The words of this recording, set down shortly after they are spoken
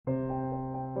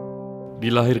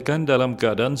Dilahirkan dalam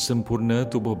keadaan sempurna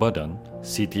tubuh badan,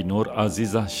 Siti Nur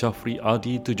Azizah Syafri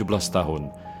Adi 17 tahun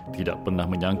tidak pernah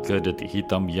menyangka detik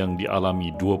hitam yang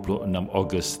dialami 26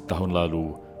 Ogos tahun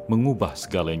lalu mengubah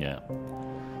segalanya.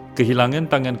 Kehilangan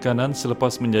tangan kanan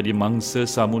selepas menjadi mangsa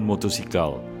samun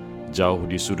motosikal jauh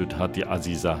di sudut hati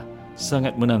Azizah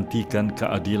sangat menantikan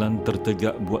keadilan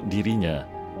tertegak buat dirinya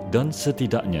dan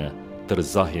setidaknya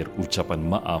terzahir ucapan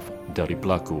maaf dari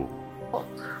pelaku.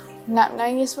 Nak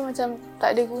menangis pun macam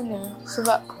tak ada guna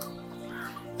sebab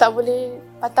tak boleh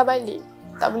patah balik,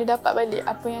 tak boleh dapat balik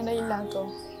apa yang dah hilang tu.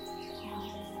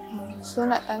 So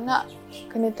nak tak nak,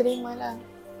 kena terima lah.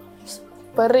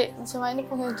 Perit macam mana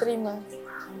pun kena terima.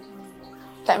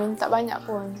 Tak minta banyak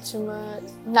pun, cuma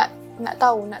nak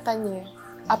tahu, nak tanya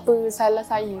apa salah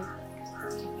saya.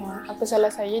 Apa salah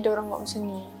saya diorang buat macam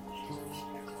ni.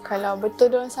 Kalau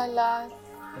betul diorang salah,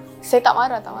 saya tak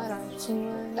marah. Cuma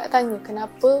nak tanya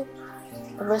kenapa.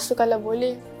 Lepas tu kalau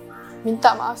boleh,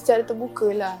 minta maaf secara terbuka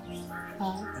lah.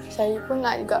 Saya pun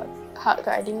nak juga hak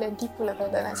keadilan, tipulah kalau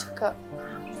tak nak cakap.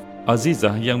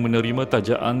 Azizah yang menerima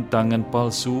tajaan tangan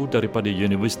palsu daripada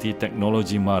Universiti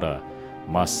Teknologi Mara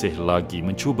masih lagi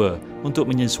mencuba untuk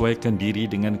menyesuaikan diri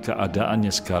dengan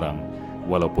keadaannya sekarang,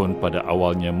 walaupun pada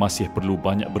awalnya masih perlu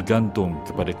banyak bergantung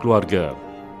kepada keluarga.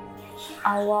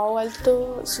 Awal-awal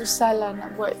tu susahlah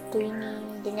nak buat tu ini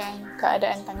dengan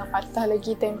keadaan tangan patah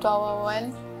lagi time tu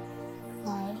awal-awal.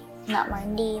 Nak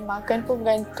mandi, makan pun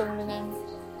bergantung dengan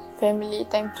family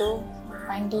time tu.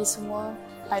 Mandi semua,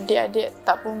 adik-adik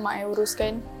tak pun mak yang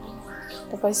uruskan.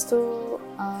 Lepas tu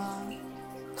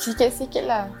sikit-sikit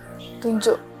lah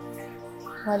tunjuk.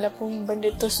 Walaupun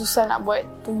benda tu susah nak buat,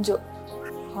 tunjuk.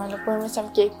 Walaupun macam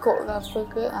kekok ke apa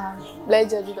ke,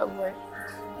 belajar juga buat.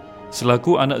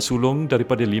 Selaku anak sulung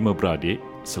daripada 5 beradik,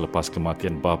 selepas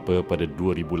kematian bapa pada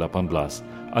 2018,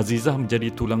 Azizah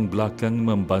menjadi tulang belakang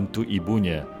membantu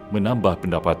ibunya menambah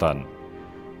pendapatan.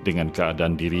 Dengan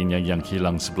keadaan dirinya yang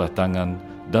hilang sebelah tangan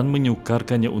dan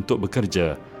menyukarkannya untuk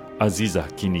bekerja,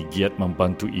 Azizah kini giat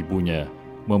membantu ibunya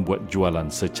membuat jualan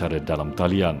secara dalam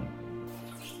talian.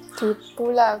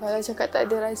 Tipulah kalau cakap tak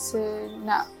ada rasa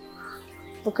nak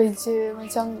bekerja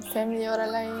macam family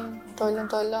orang lain,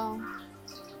 tolong-tolong.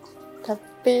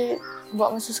 Tapi buat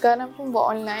masa sekarang pun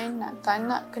buat online, tak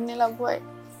nak kenalah buat.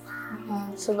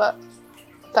 Sebab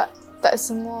tak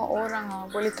semua orang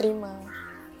boleh terima.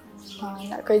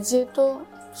 Nak kerja tu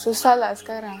susahlah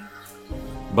sekarang.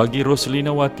 Bagi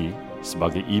Roslina Wati,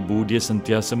 sebagai ibu dia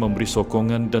sentiasa memberi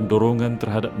sokongan dan dorongan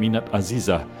terhadap minat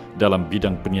Azizah dalam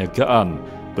bidang perniagaan,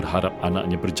 berharap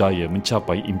anaknya berjaya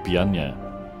mencapai impiannya.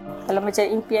 Kalau macam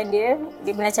impian dia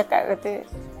pernah cakap kata,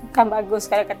 kan bagus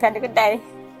kalau kata ada kedai.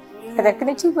 Kata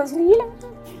kena cuba sendiri lah.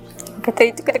 Kata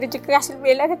itu kena kerja keras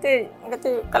lebih lah. Kata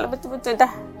kalau betul-betul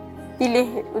dah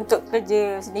pilih untuk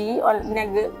kerja sendiri,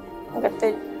 niaga,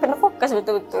 kata kena fokus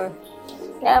betul-betul.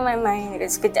 Jangan main-main. Kata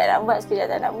sekejap nak buat, sekejap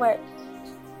tak nak buat.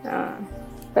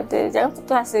 Kata jangan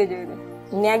putus asa je.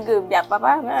 Niaga biar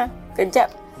apa-apa.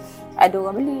 Kejap ada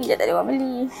orang beli, kejap tak ada orang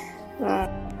beli.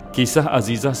 Kisah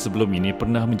Azizah sebelum ini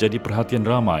pernah menjadi perhatian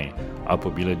ramai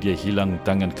apabila dia hilang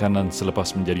tangan kanan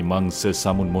selepas menjadi mangsa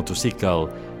samun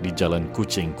motosikal di Jalan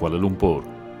Kuching, Kuala Lumpur.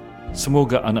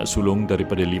 Semoga anak sulung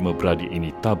daripada 5 beradik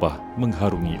ini tabah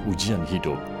mengharungi ujian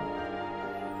hidup.